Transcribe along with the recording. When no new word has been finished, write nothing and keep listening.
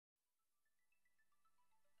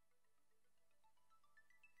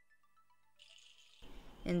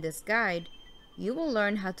In this guide, you will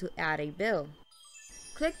learn how to add a bill.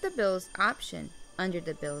 Click the Bills option under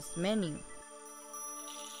the Bills menu.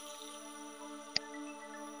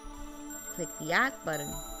 Click the Add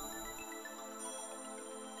button.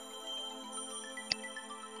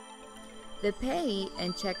 The Payee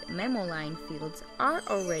and Check Memo Line fields are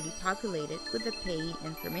already populated with the payee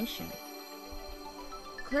information.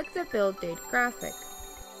 Click the Bill Date graphic.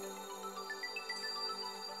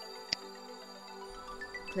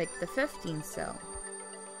 Click the 15 cell.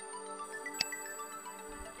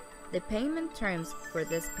 The payment terms for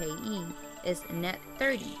this payee is net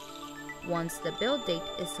 30. Once the bill date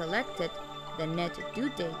is selected, the net due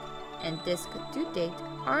date and disc due date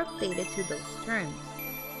are updated to those terms.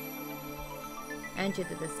 Enter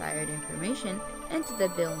the desired information into the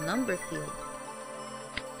bill number field.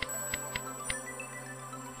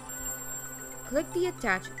 Click the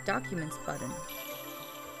Attach Documents button.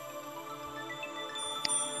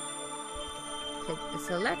 Click the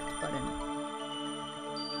Select button.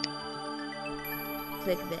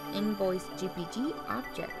 Click the Invoice GPG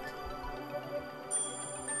object.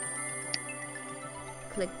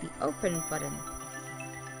 Click the Open button.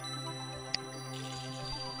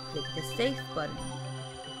 Click the Save button.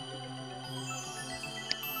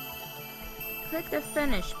 Click the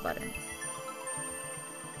Finish button.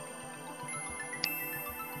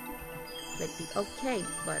 Click the OK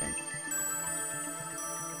button.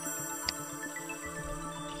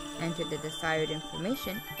 Enter the desired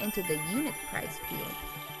information into the unit price field.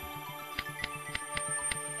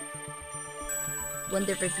 When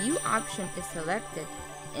the Review option is selected,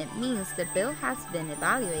 it means the bill has been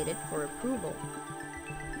evaluated for approval.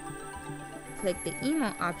 Click the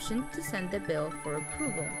Email option to send the bill for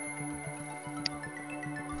approval.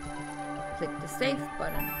 Click the Save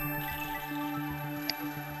button.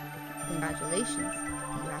 Congratulations,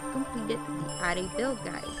 you have completed the Add a Bill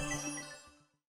guide.